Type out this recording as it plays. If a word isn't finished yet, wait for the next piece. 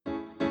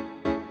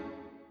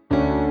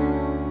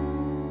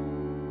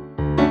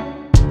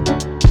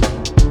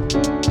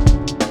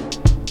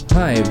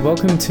Hi,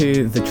 welcome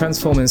to the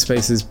Transforming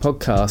Spaces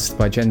podcast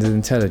by Gendered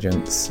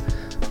Intelligence.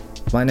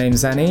 My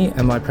name's Annie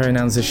and my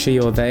pronouns are she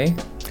or they.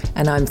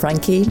 And I'm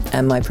Frankie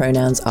and my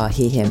pronouns are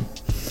he, him.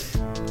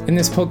 In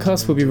this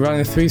podcast, we'll be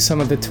running through some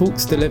of the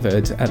talks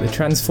delivered at the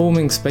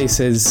Transforming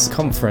Spaces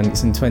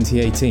conference in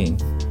 2018.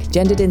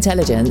 Gendered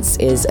Intelligence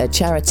is a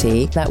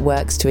charity that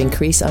works to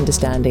increase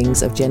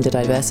understandings of gender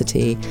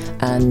diversity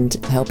and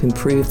help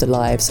improve the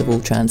lives of all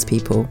trans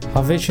people.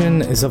 Our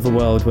vision is of a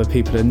world where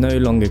people are no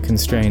longer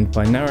constrained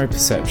by narrow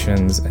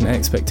perceptions and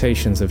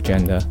expectations of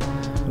gender,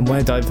 and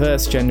where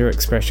diverse gender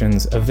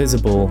expressions are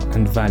visible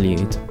and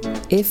valued.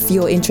 If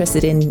you're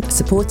interested in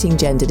supporting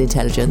Gendered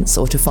Intelligence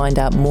or to find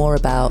out more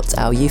about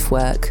our youth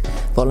work,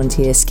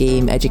 volunteer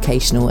scheme,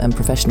 educational and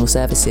professional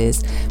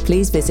services,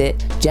 please visit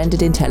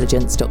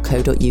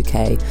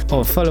genderedintelligence.co.uk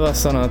or follow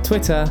us on our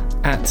Twitter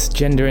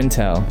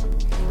 @GenderIntel.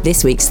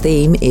 This week's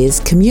theme is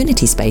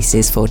community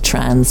spaces for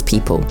trans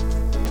people.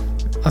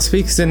 Our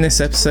speakers in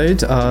this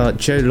episode are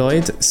Joe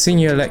Lloyd,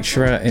 Senior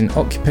Lecturer in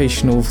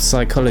Occupational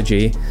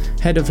Psychology,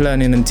 Head of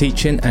Learning and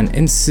Teaching and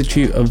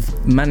Institute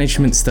of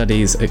Management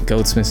Studies at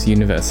Goldsmiths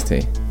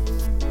University.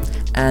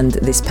 And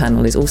this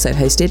panel is also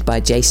hosted by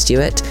Jay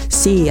Stewart,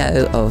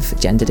 CEO of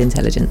Gendered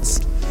Intelligence.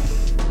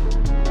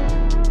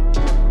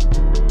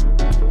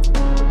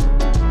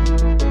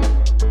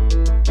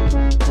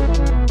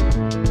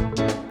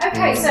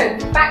 Okay, so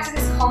back to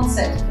this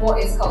concept of what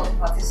is cultural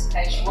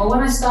participation. Well,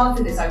 when I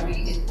started this, I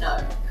really didn't know.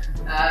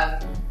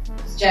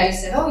 Jay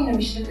said,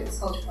 we should look at this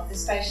cultural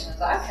participation. I was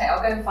like, okay,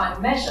 I'll go and find a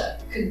measure.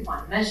 Couldn't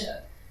find a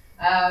measure.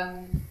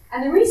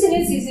 And the reason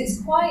is it's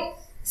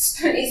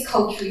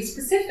culturally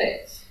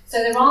specific. So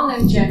there are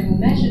no general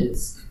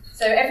measures.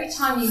 So every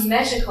time you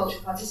measure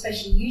cultural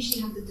participation, you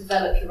usually have to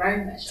develop your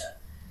own measure.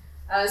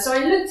 So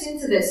I looked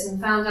into this and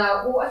found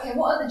out, what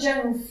are the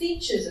general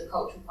features of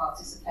cultural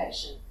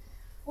participation?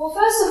 Well,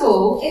 first of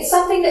all, it's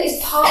something that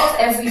is part of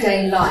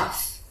everyday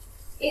life.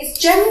 It's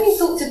generally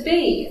thought to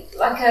be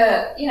like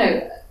a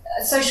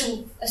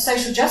social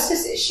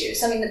justice issue,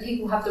 something that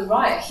people have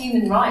a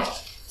human right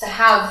to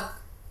have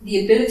the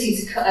ability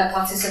to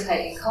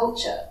participate in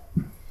culture.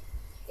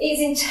 It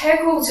is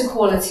integral to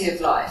quality of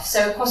life.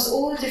 So across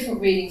all the different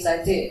readings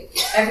I did,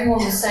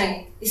 everyone was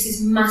saying this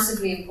is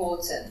massively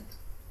important.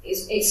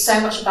 It's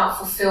so much about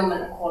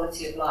fulfillment and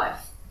quality of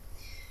life.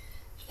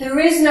 There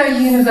is no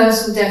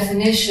universal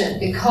definition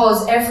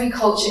because every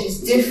culture is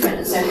different,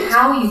 and so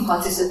how you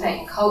participate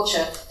in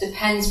culture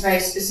depends very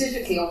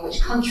specifically on which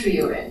country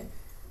you're in.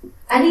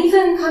 And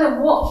even kind of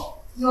what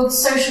your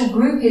social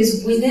group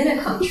is within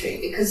a country,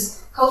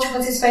 because cultural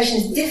participation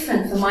is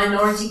different for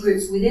minority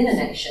groups within a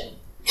nation.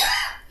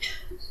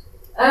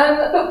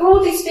 But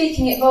broadly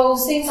speaking, it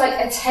involves things like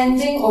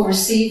attending or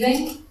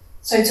receiving.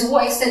 So to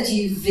what extent do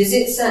you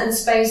visit certain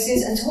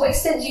spaces, and to what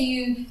extent do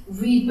you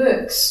read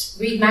books,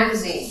 read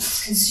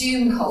magazines,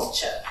 consume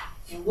culture,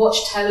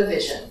 watch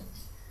television?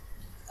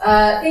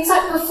 Things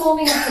like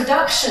performing a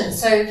production.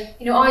 So,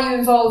 are you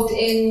involved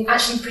in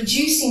actually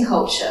producing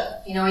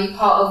culture? Are you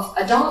part of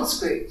a dance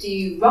group? Do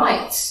you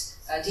write?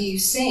 Do you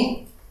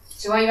sing?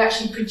 So are you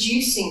actually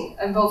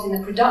involved in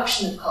the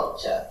production of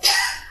culture?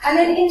 And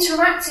then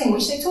interacting,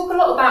 which they talk a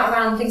lot about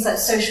around things like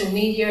social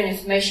media and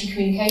information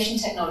communication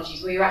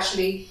technologies, where you're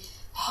actually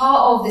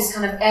part of this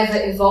kind of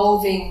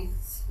ever-evolving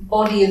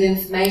body of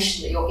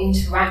information that you're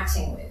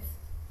interacting with.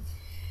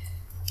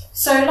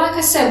 So, like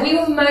I said, we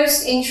were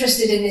most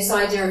interested in this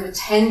idea of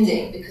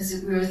attending because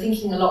we were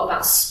thinking a lot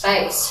about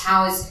space.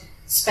 How is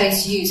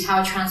space used? How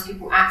are trans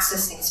people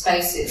accessing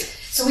spaces?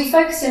 So we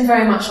focused in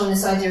very much on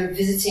this idea of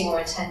visiting or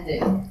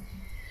attending.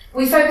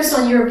 We focused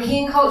on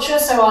European culture,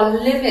 so our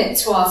limit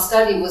to our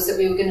study was that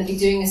we were going to be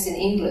doing this in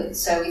England.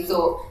 So we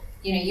thought,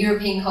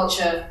 European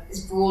culture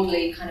is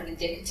broadly kind of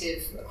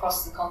indicative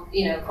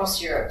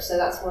across Europe, so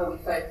that's where we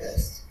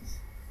focused.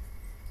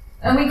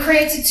 And we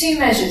created two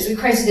measures. We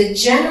created a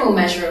general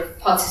measure of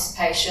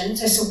participation.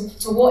 So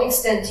to what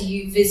extent do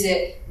you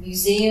visit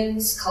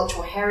museums,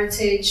 cultural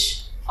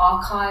heritage,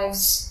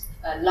 archives,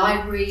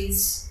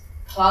 libraries,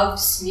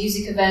 clubs,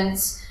 music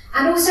events,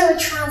 and also a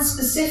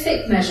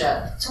trans-specific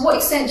measure. To what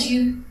extent do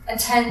you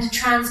attend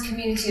trans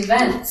community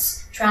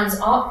events, trans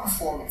art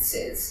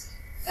performances?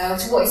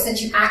 To what extent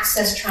do you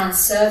access trans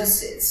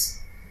services?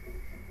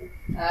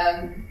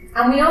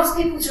 And we asked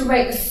people to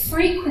rate the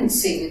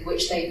frequency with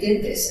which they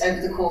did this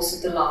over the course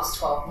of the last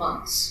 12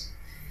 months.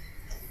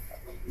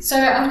 So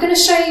I'm going to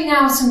show you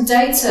now some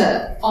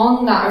data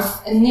on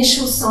that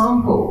initial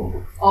sample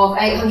of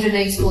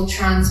 884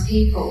 trans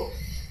people.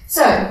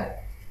 So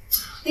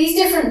these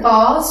different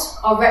bars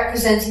are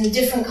representing the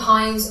different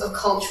kinds of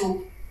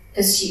cultural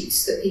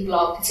pursuits that people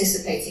are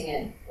participating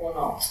in or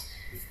not.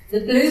 The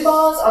blue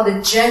bars are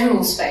the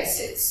general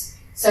spaces.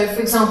 So,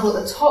 for example,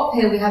 at the top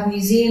here we have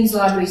museums,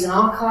 libraries and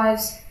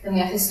archives, then we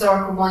have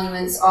historical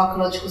monuments,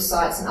 archaeological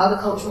sites and other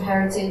cultural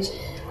heritage,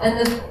 and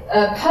the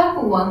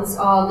purple ones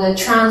are the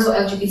trans or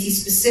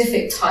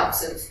LGBT-specific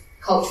types of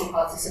cultural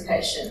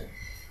participation.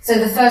 So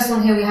the first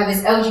one here we have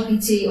is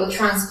LGBT or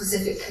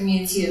trans-specific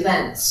community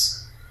events.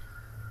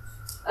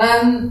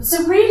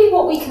 So really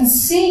what we can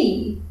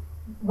see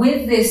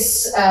with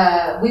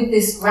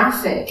this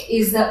graphic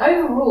is that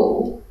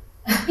overall,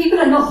 people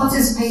are not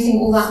participating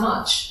all that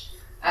much.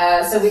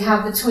 So we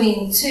have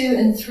between 2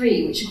 and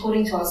 3, which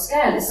according to our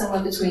scale is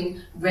somewhere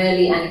between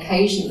rarely and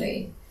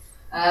occasionally.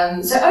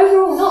 So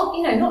overall,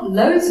 not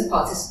loads of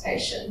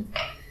participation.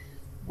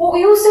 What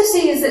we also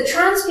see is that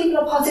trans people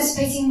are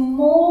participating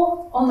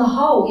more on the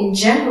whole in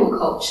general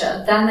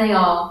culture than they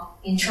are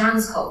in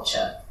trans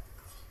culture.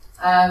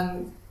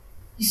 So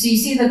you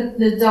see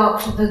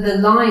the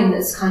line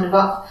that's kind of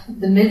up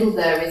the middle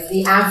there is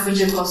the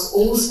average across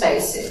all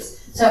spaces.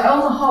 So on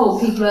the whole,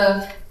 people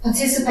are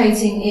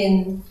participating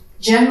in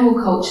general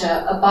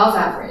culture above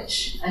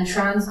average and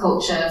trans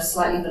culture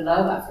slightly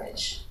below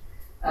average,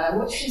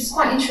 which is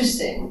quite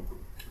interesting.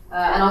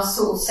 And I'll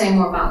sort of say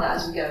more about that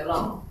as we go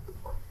along.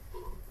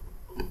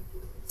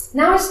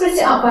 Now I split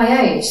it up by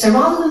age. So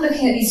rather than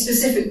looking at these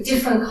specific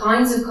different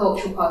kinds of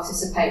cultural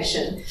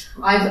participation,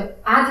 I've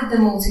added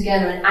them all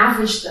together and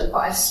averaged them, but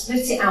I've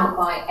split it out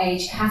by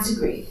age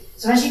category.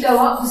 So as you go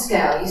up the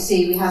scale, you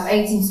see we have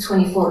 18 to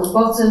 24 at the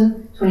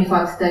bottom,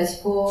 25 to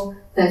 34,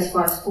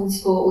 35 to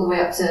 44, all the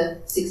way up to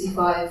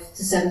 65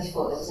 to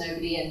 74. There was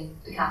nobody in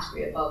the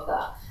category above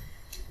that.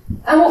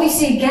 And what we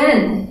see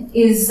again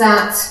is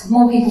that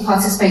more people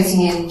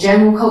participating in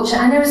general culture,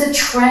 and there is a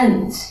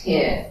trend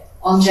here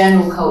on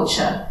general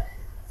culture,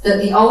 that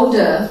the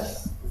older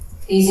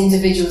these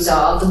individuals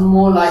are, the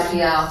more likely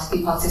they are to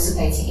be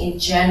participating in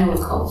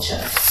general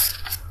culture.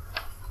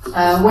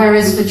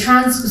 Whereas for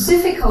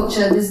trans-specific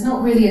culture, there's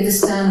not really a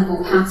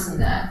discernible pattern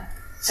there.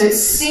 So it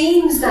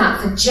seems that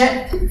for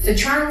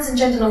trans and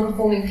gender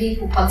non-conforming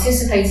people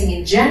participating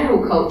in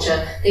general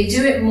culture, they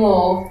do it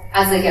more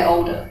as they get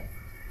older.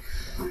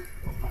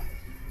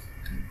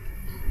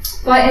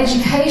 By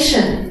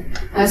education,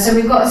 so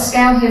we've got a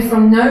scale here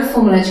from no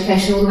formal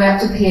education all the way up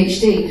to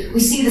PhD. We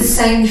see the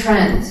same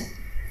trend.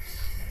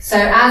 So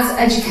as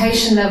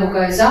education level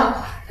goes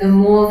up, the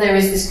more there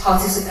is this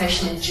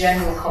participation in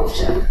general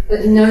culture,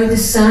 but no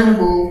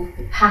discernible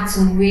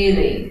pattern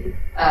really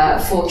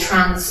for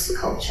trans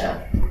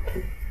culture.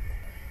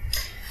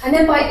 And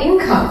then by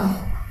income,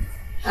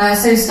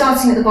 so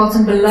starting at the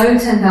bottom below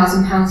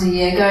 £10,000 a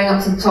year, going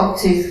up to the top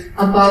to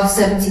above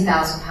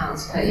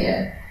 £70,000 per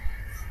year.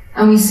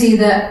 And we see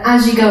that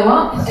as you go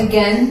up,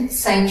 again,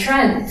 same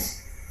trend.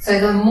 So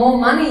the more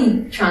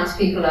money trans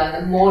people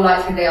earn, the more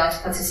likely they are to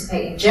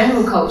participate in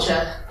general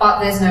culture,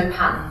 but there's no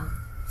pattern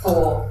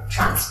for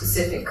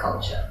trans-specific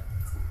culture.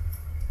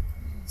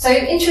 So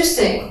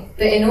interesting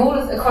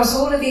that across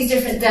all of these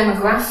different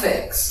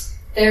demographics,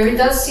 there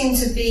does seem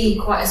to be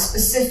quite a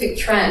specific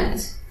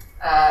trend,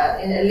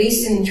 at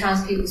least in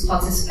trans people's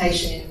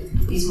participation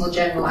in these more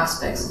general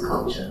aspects of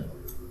culture.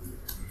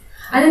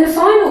 And then the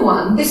final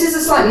one, this is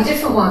a slightly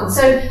different one.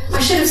 So I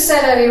should have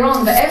said earlier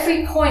on that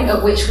every point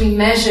at which we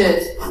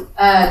measured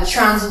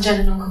trans and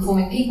gender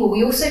non-conforming people,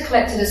 we also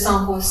collected a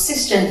sample of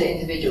cisgender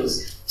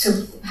individuals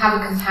to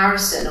have a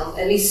comparison on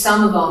at least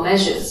some of our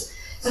measures.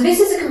 So this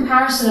is a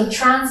comparison of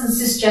trans and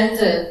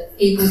cisgender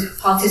people's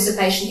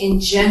participation in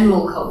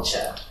general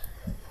culture.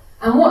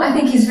 And what I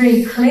think is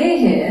really clear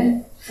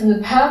here from the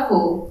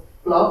purple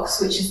blocks,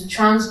 which is the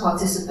trans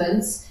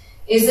participants,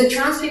 is that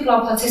trans people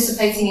are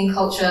participating in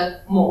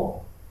culture more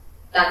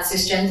than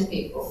cisgender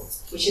people,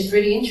 which is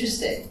really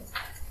interesting.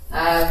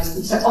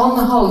 So on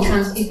the whole,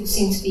 trans people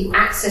seem to be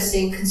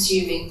accessing,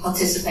 consuming,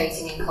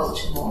 participating in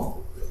culture more.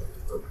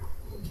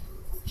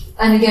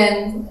 And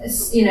again,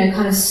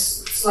 kind of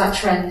slight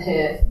trend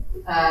here.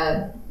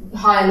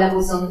 Higher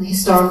levels on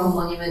historical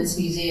monuments,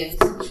 museums,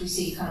 which we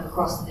see kind of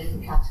across the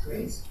different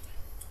categories.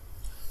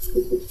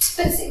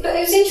 But it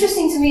was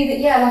interesting to me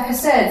that, like I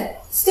said,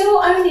 still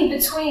only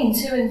between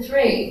 2 and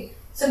 3.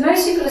 So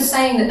most people are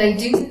saying that they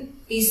do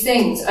these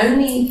things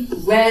only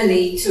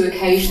rarely to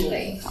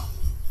occasionally,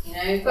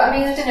 But I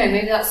mean, I don't know,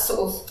 maybe that's sort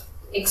of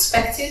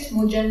expected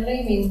more generally.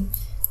 I mean,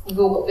 we've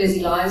all got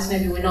busy lives,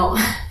 maybe we're not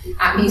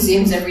at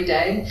museums every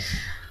day.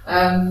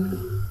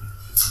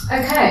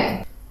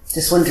 Okay.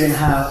 Just wondering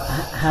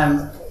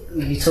how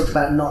you talked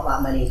about not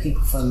that many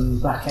people from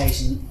Black,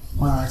 Asian,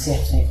 minority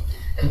ethnic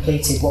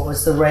completed. What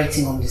was the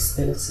rating on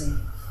disability?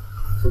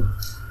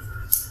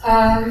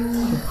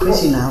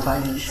 Quiz you now,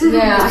 about you.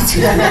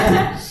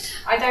 Yeah,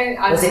 I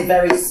don't. Was it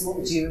very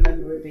small? Do you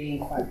remember it being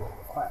quite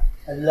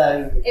a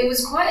low? It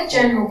was quite a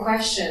general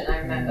question, I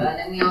remember, and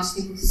then we asked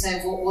people to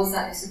say what was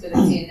that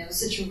disability, and there was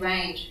such a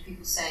range of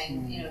people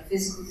saying,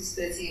 physical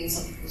disability, and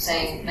some people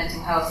saying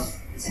mental health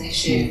is an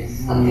issue,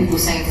 other people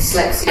saying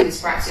dyslexia,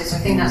 dyspraxia. So I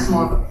think that's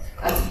more of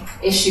an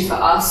issue for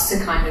us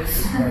to kind of,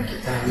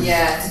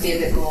 to be a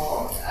bit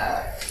more,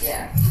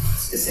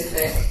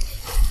 specific.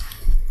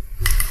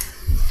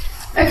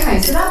 Okay,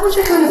 so that was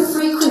the kind of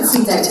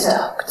frequency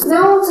data.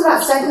 Now on to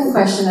that second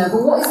question of,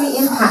 what is the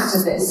impact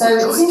of this? So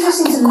it's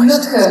interesting to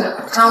look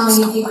at how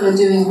many people are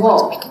doing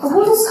what. But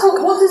what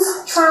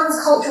does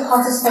trans cultural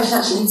participation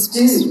actually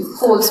do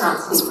for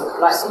trans people?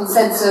 Like, in the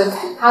sense of,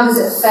 how does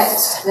it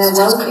affect their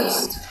well-being?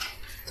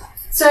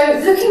 So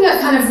looking at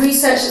kind of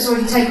research that's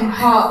already taken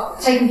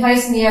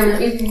place in the area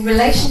in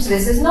relation to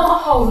this, there's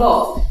not a whole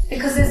lot.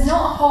 because there's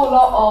not a whole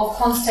lot of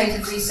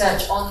quantitative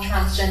research on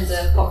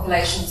transgender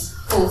populations,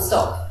 full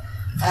stop.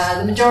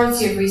 The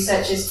majority of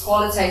research is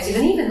qualitative,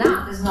 and even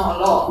that, there's not a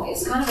lot.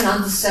 It's kind of an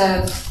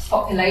underserved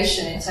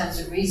population in terms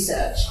of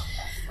research.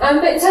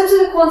 But in terms of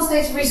the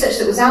quantitative research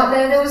that was out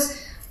there, there was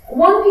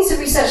one piece of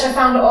research I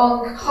found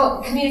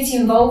on community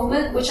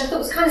involvement, which I thought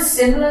was kind of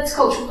similar to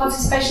cultural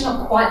participation,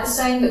 not quite the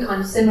same, but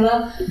kind of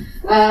similar.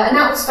 And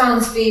that was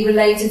found to be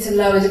related to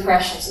lower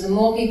depression. So the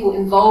more people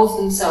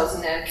involved themselves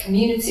in their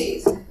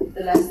communities,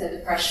 the less their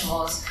depression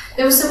was.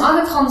 There were some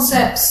other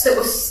concepts that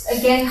were,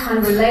 again, kind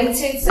of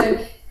related.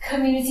 So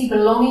community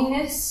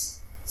belongingness.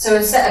 So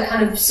a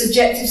kind of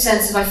subjective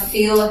sense of I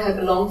feel like I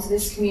belong to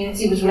this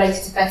community was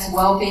related to better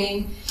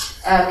well-being.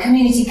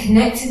 Community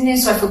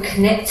connectedness, so I feel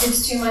connected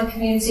to my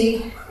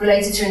community,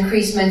 related to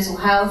increased mental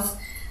health,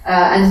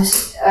 and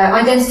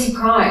identity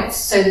pride,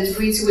 so the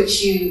degree to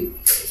which you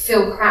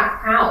feel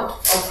proud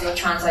of your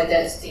trans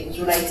identity was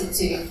related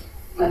to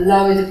a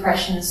lower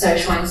depression and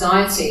social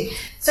anxiety.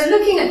 So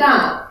looking at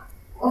that,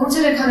 I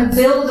wanted to kind of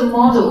build a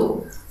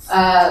model,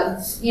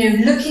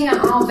 looking at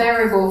our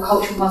variable of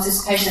cultural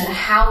participation and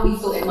how we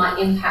thought it might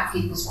impact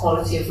people's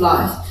quality of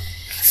life.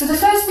 So the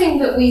first thing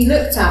that we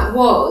looked at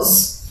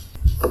was,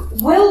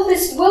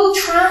 will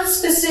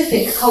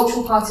trans-specific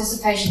cultural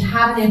participation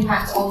have an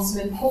impact on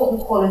some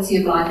important quality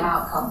of life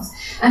outcomes?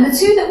 And the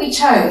two that we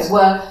chose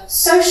were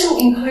social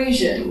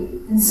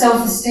inclusion and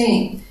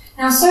self-esteem.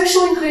 Now,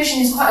 social inclusion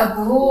is quite a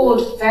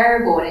broad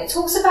variable, and it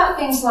talks about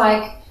things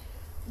like,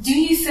 do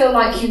you feel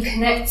like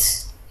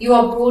you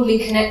are broadly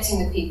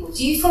connecting with people?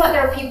 Do you feel like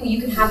there are people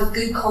you can have a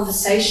good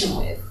conversation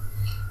with?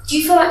 Do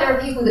you feel like there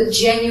are people that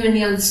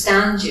genuinely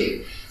understand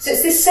you? So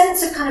it's this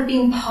sense of kind of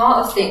being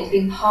part of things,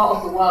 being part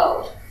of the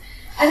world.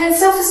 And then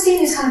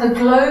self-esteem is kind of a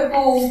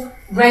global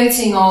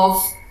rating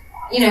of,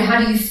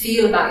 how do you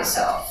feel about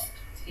yourself?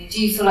 Do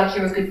you feel like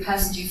you're a good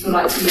person? Do you feel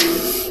like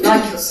you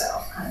like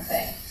yourself, kind of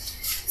thing?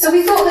 So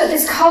we thought that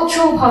this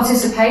cultural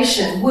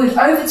participation would,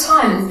 over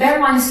time, and bear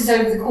in mind this is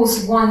over the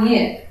course of 1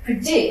 year,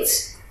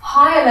 predict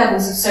higher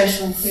levels of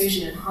social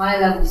inclusion and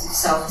higher levels of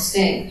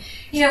self-esteem.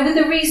 With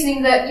the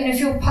reasoning that, if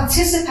you're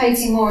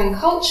participating more in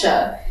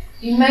culture,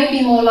 you may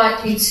be more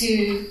likely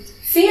to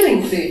feel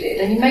included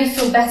and you may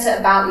feel better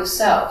about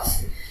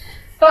yourself.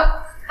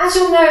 But as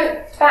you'll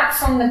know back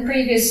from the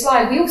previous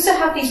slide, we also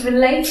have these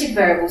related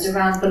variables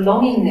around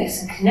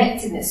belongingness and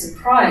connectedness and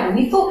pride, and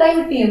we thought they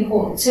would be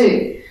important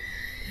too.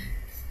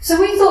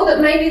 So we thought that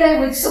maybe they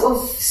would sort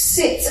of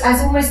sit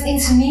as almost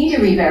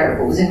intermediary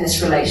variables in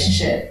this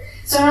relationship.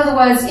 So in other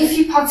words, if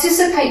you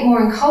participate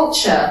more in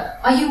culture,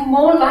 are you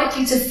more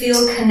likely to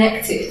feel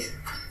connected?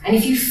 And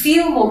if you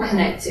feel more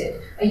connected,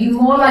 are you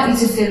more likely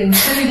to feel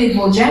included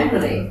more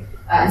generally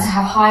and to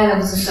have higher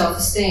levels of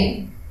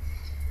self-esteem?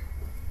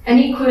 And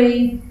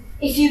equally,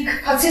 if you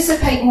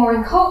participate more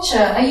in culture,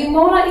 are you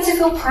more likely to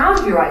feel proud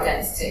of your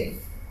identity?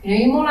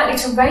 You're more likely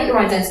to rate your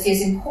identity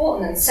as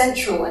important and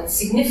central and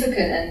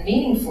significant and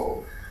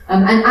meaningful.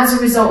 And as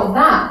a result of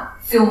that,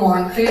 feel more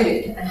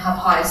included and have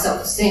higher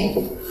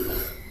self-esteem.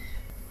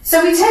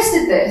 So we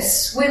tested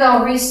this with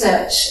our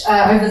research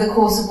over the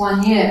course of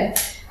 1 year.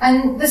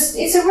 And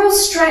it's a real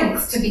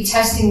strength to be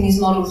testing these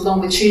models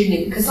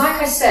longitudinally because, like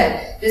I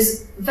said,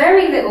 there's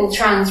very little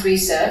trans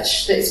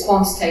research that is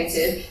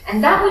quantitative,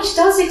 and that which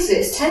does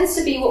exist tends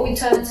to be what we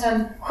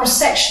term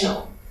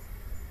cross-sectional.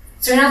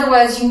 So in other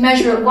words, you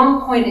measure at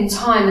one point in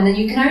time, and then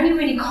you can only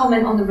really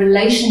comment on the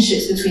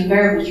relationships between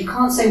variables. You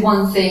can't say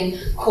one thing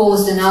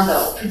caused another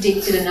or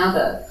predicted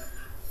another.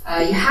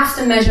 You have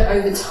to measure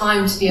over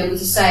time to be able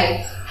to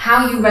say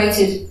how you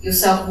rated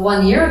yourself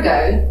 1 year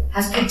ago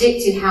has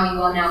predicted how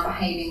you are now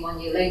behaving 1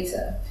 year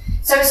later.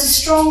 So it's a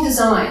strong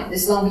design,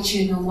 this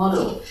longitudinal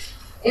model.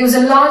 It was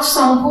a large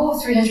sample,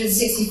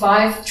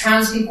 365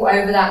 trans people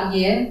over that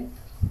year.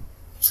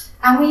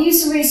 And we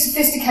used some really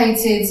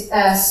sophisticated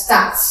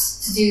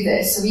stats to do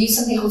this. So we used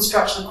something called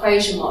structural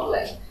equation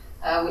modelling,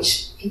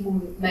 which people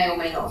may or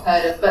may not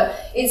have heard of,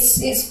 but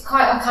it's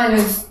quite a kind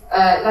of,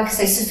 like I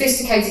say,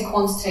 sophisticated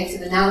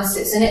quantitative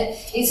analysis. And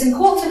it's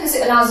important because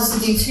it allows us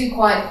to do two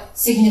quite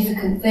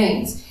significant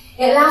things.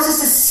 It allows us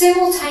to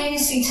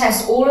simultaneously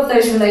test all of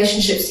those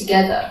relationships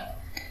together.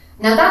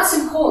 Now that's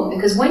important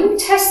because when you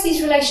test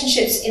these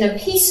relationships in a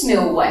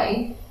piecemeal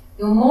way,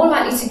 you're more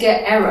likely to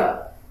get error.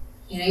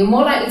 You're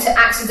more likely to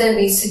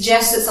accidentally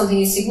suggest that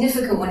something is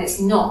significant when it's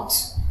not,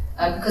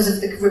 because of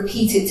the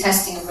repeated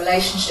testing of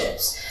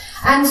relationships.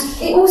 And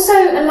it also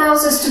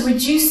allows us to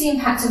reduce the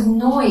impact of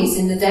noise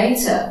in the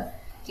data.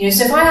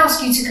 So if I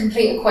ask you to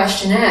complete a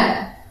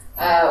questionnaire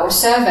or a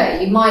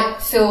survey, you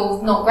might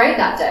feel not great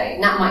that day,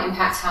 and that might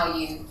impact how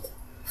you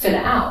fill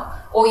it out.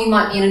 Or you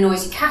might be in a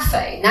noisy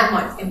cafe, and that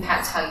might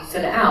impact how you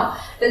fill it out.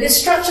 But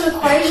this structural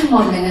equation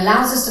modelling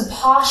allows us to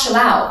partial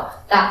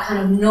out that kind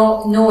of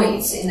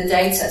noise in the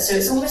data. So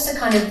it's almost a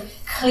kind of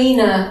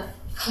cleaner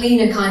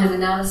kind of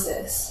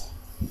analysis.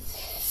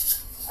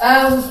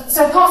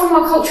 So apart from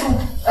our cultural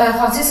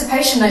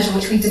participation measure,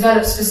 which we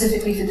developed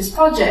specifically for this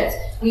project,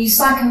 we use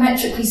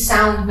psychometrically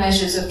sound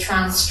measures of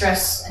trans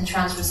stress and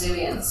trans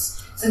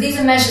resilience. So these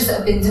are measures that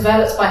have been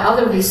developed by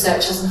other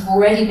researchers and have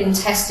already been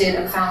tested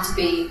and found to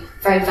be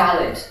very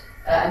valid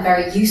and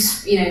very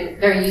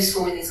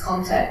useful in these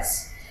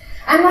contexts.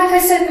 And like I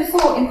said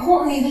before,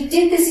 importantly, we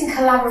did this in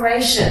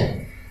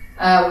collaboration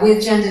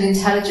with Gendered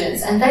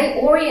Intelligence, and they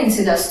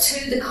oriented us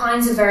to the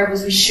kinds of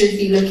variables we should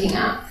be looking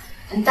at.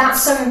 And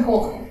that's so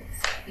important.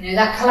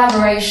 That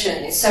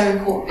collaboration is so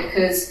important,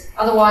 because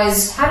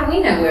otherwise, how do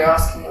we know we're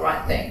asking the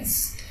right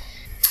things?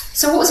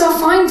 So what was our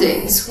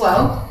findings?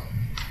 Well,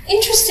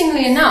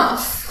 interestingly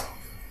enough,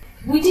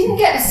 we didn't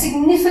get a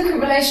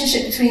significant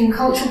relationship between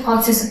cultural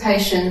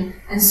participation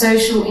and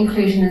social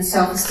inclusion and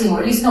self-esteem, or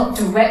at least not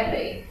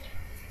directly.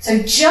 So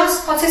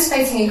just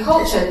participating in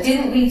culture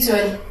didn't lead to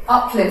an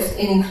uplift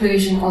in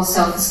inclusion or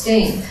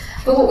self-esteem.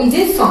 But what we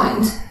did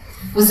find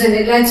was that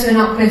it led to an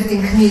uplift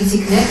in community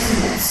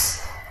connectedness.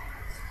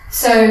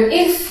 So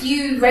if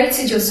you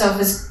rated yourself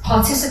as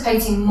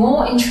participating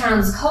more in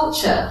trans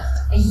culture,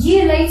 a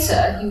year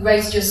later you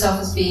rated yourself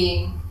as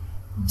being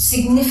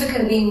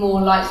significantly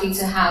more likely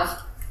to have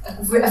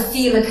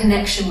feel a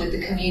connection with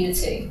the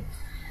community.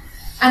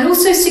 And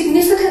also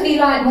significantly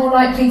more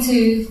likely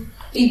to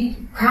be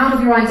proud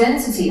of your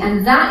identity,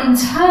 and that in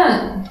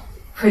turn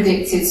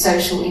predicted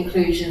social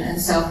inclusion and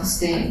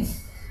self-esteem.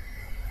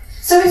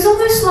 So it's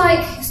almost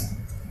like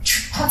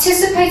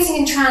participating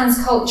in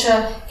trans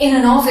culture in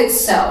and of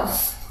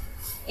itself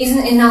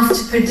isn't enough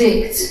to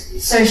predict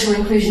social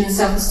inclusion and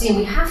self-esteem.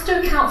 We have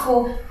to account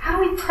for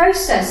how do we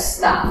process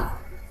that?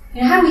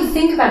 How do we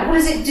think about it? What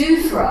does it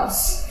do for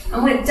us?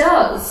 And what it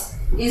does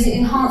is it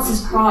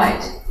enhances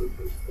pride.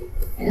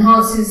 It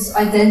enhances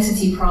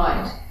identity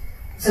pride.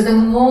 So the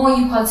more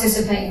you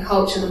participate in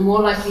culture, the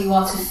more likely you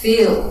are to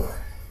feel,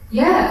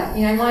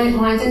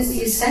 my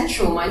identity is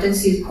central, my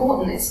identity is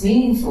important, it's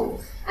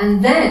meaningful.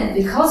 And then,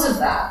 because of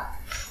that,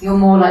 you're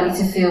more likely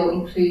to feel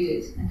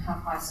included and have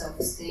high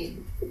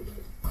self-esteem.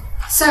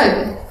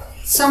 So,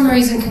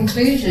 summaries and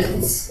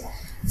conclusions.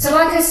 So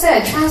like I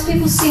said, trans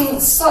people seem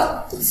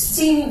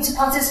to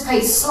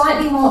participate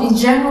slightly more in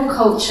general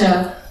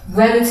culture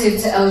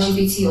relative to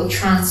LGBT or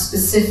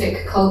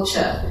trans-specific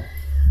culture.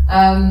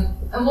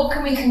 And what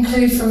can we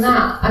conclude from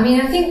that? I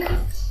think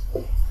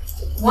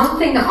one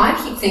thing that I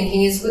keep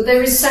thinking is that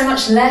there is so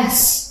much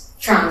less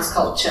trans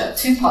culture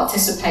to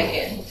participate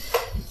in.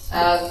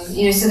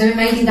 So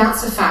maybe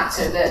that's a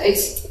factor, that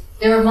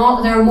there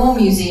are more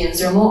museums,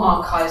 there are more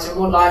archives, there are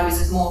more libraries,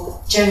 there's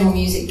more general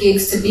music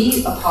gigs to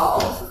be a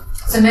part of.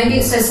 So maybe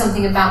it says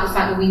something about the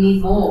fact that we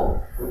need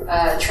more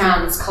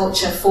trans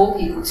culture for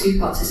people to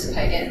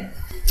participate in.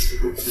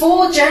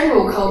 For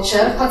general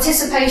culture,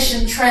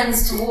 participation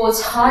trends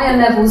towards higher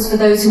levels for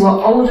those who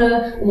are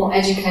older, more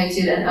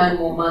educated, and earn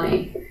more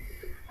money.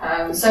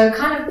 So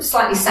kind of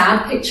slightly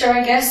sad picture,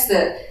 I guess,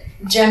 that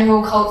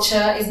general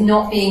culture is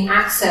not being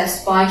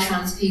accessed by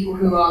trans people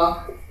who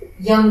are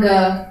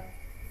younger,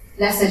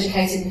 less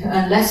educated, and who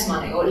earn less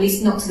money, or at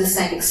least not to the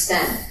same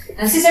extent.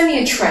 And this is only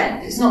a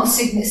trend. It's not a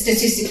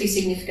statistically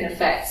significant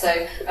effect,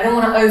 so I don't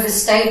want to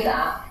overstate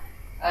that.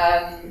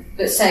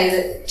 But say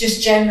that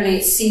just generally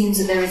it seems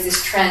that there is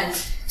this trend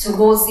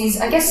towards these,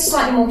 I guess,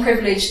 slightly more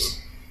privileged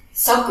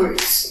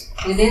subgroups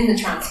within the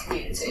trans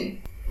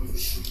community.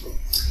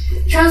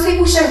 Trans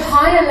people show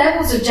higher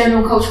levels of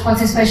general cultural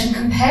participation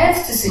compared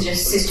to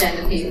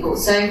cisgender people.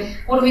 So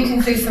what do we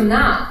conclude from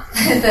that?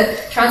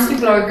 That trans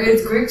people are a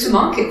good group to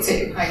market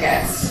to, I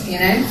guess,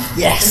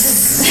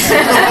 Yes!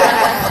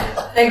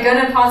 They're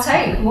going to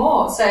partake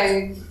more.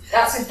 So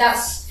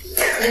that's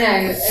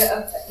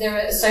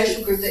they're a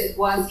social group that is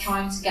worth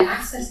trying to get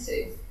access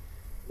to.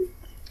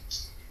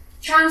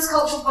 Trans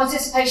cultural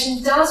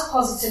participation does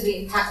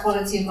positively impact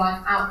quality of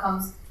life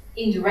outcomes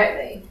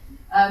indirectly,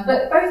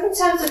 but both in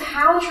terms of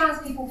how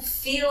trans people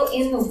feel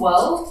in the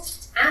world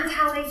and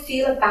how they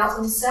feel about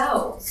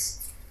themselves.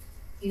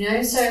 So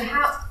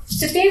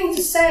to be able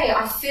to say,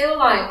 I feel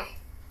like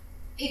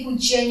people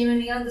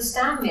genuinely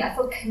understand me, I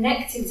feel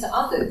connected to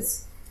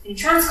others.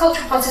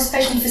 Transcultural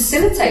participation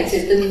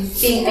facilitated them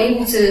being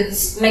able to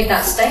make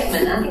that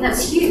statement. I think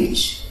that's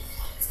huge.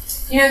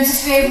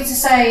 Just to be able to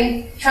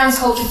say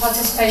transcultural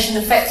participation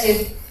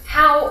affected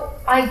how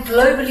I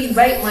globally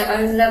rate my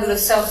own level of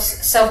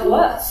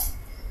self-worth.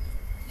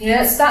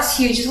 That's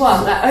huge as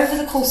well, over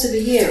the course of a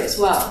year as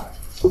well.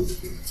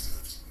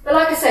 But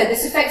like I said,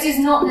 this effect is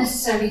not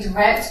necessarily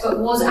direct, but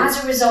was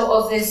as a result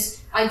of this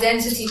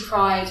identity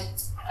pride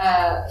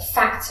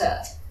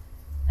factor.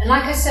 And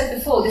like I said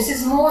before, this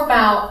is more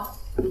about,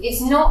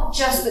 it's not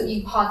just that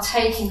you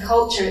partake in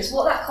culture, it's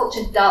what that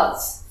culture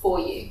does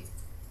for you.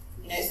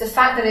 It's the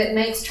fact that it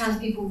makes trans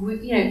people,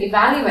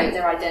 evaluate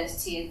their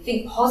identity and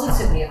think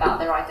positively about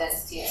their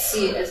identity and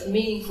see it as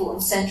meaningful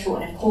and central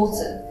and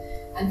important.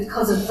 And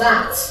because of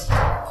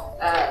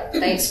that,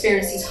 they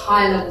experience these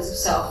high levels of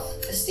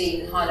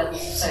self-esteem and high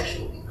levels of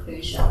social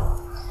inclusion.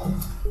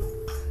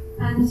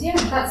 And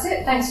that's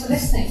it. Thanks for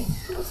listening.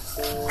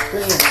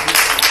 Brilliant.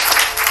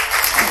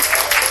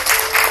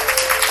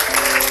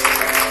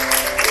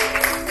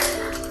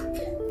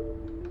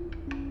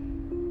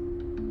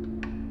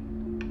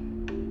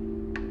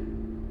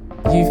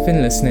 You've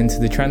been listening to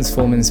the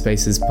Transforming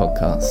Spaces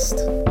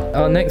podcast.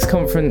 Our next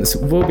conference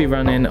will be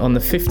running on the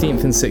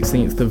 15th and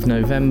 16th of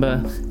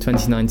November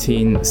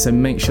 2019, so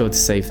make sure to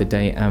save the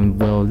date and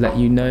we'll let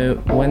you know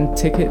when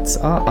tickets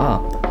are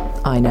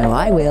up. I know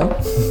I will.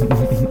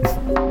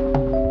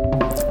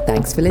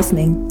 Thanks for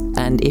listening.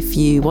 And if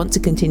you want to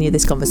continue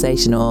this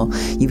conversation or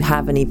you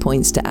have any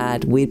points to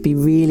add, we'd be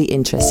really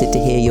interested to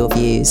hear your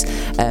views.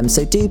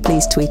 So do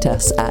please tweet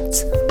us at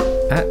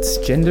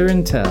Gender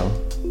Intel.